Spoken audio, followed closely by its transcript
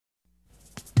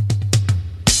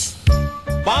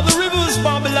By the rivers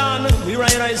Babylon, we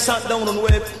right and I sat down and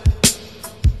wept.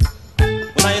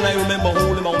 When I remember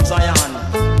holy Mount Zion.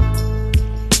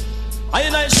 I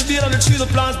and I should be on the trees of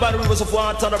plants by the rivers of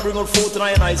water that bring out forth in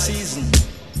I and I season.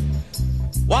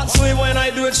 Whatsoever when I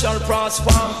do it shall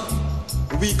prosper.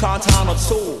 We can't harm not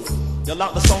so. You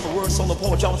like the song, the words on the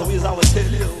poor jobs, the ways I will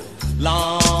tell you.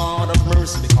 Lord of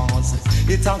mercy, because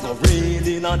it ain't go rain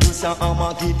in a this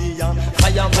Armagiddeon.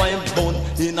 Fire going burn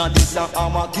in a this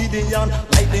Armagiddeon.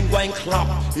 Lightning going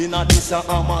clap in a this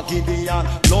Armagiddeon.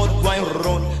 Blood going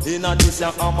run in a this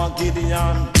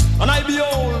Armagiddeon. And I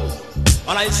behold,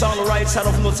 and I saw the right side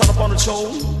of the sun upon the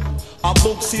throne, a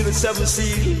book sealed with 7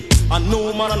 seals, and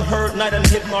no man unheard, neither in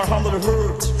heaven nor under the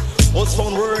earth was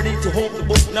found worthy to open the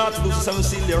book, not to lose the 7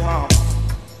 seals thereof.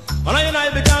 And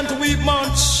I began to weep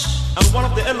much. And one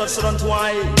of the elders said unto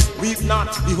I, weep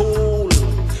not, behold,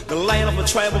 the Lion of the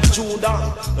tribe of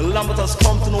Judah, the Lamb that has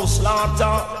come to no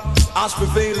slaughter, has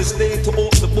prevailed this day to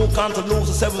open the book and to lose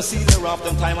the 7 seals thereof.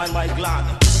 Them time I'm right glad.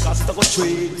 Cause it a go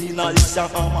trade in a this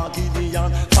Armagiddeon.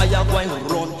 Fire going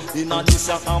run in a this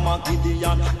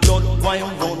Armagiddeon. Blood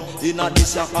going run in a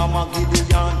this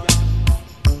Armagiddeon.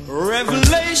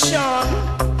 Revelation,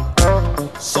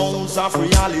 sounds of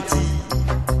reality.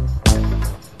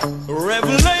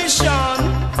 Revelation,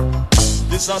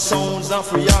 these are sounds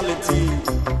of reality.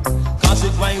 Cause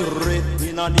it going red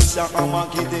in a this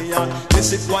Armagiddeon.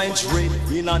 This is going red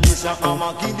in a this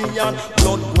Armagiddeon.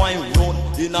 Blood going run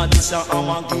in a this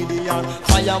Armagiddeon.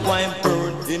 Fire going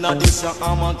burn in a this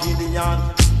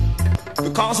Armagiddeon.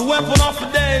 Because the weapon of the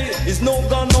day is no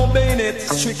gun, no bayonet,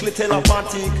 strictly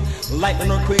telepathic.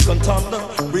 Lightning, earthquake and thunder,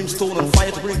 brimstone and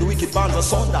fire to bring the wicked bands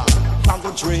asunder. Can't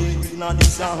go drain in a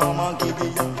this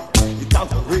Armagiddeon. It can't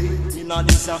go rain in a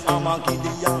this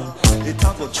Armagiddeon. It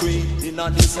can't go train in a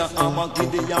this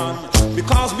Armagiddeon.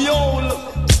 Because behold,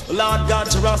 Lord God,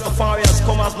 Rastafari has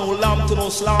come as no lamb to no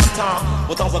slaughter,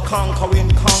 but as a conquering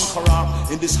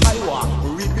conqueror in this high war.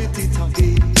 Repeat it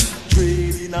again.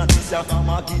 Trade in a this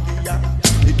Armagiddeon.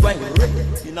 It going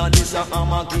red in a this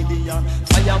Armagiddeon.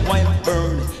 Fire going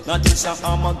burn in a this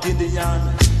Armagiddeon.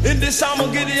 In this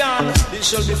Armagiddeon, there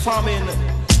shall be famine,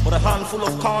 but a handful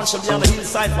of corn shall be on the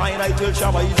hillside. Mine I tell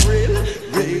Shabba Israel.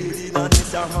 Raid in a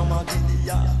this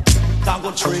Armagiddeon. Can't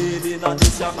go trade in a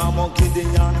this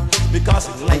Armagiddeon.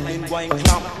 Because lightning going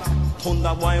clap,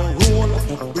 thunder going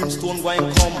roll, brimstone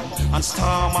going come, and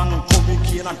storm and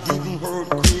hurricane and even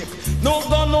earthquake. No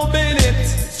gun, no bayonet,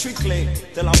 strictly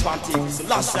telepathic. So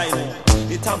last I know,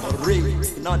 it have a raid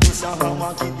in a this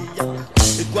Armagiddeon.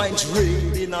 It going to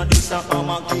raid in a this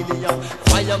Armagiddeon.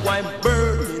 Fire going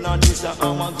burn in a this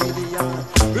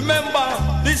Armagiddeon.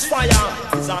 Remember, this fire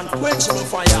is unquenchable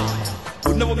fire.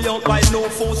 Would never be out by no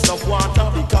force of water,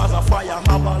 because a fire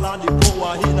have a lot of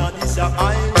power in a this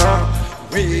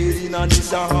island. Raid in a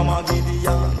this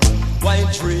Armagiddeon.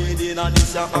 White trade in a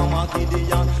this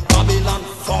Armagiddeon. Babylon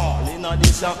fall in a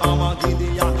this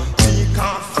Armagiddeon. We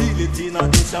can't feel it in a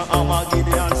this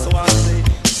Armagiddeon. So I say,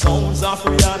 sounds of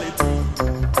reality.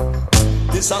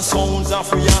 These are sounds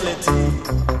of reality.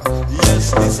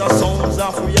 Yes, these are sounds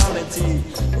of reality.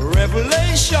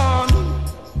 Revelation,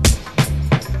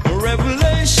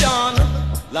 revelation,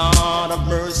 Lord of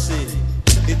mercy.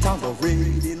 It ain't go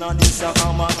raid in a this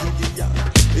Armagiddeon.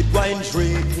 It going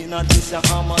raid in a this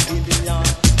Armagiddeon.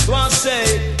 So I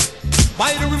say,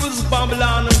 by the rivers of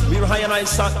Babylon, we high and I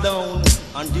sat down,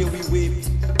 and there we weep.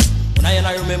 When I and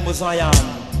I remember Zion.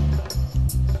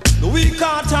 The weak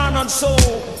heart turn and soul.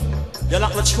 They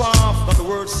lack the triumph, but the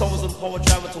word sounds and power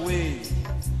drive it away.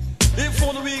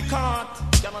 Therefore the weak heart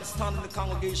cannot stand in the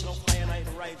congregation of high and I,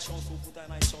 the righteous who put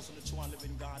and I trust in the true and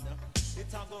living God. It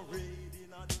ain't go raid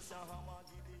in a this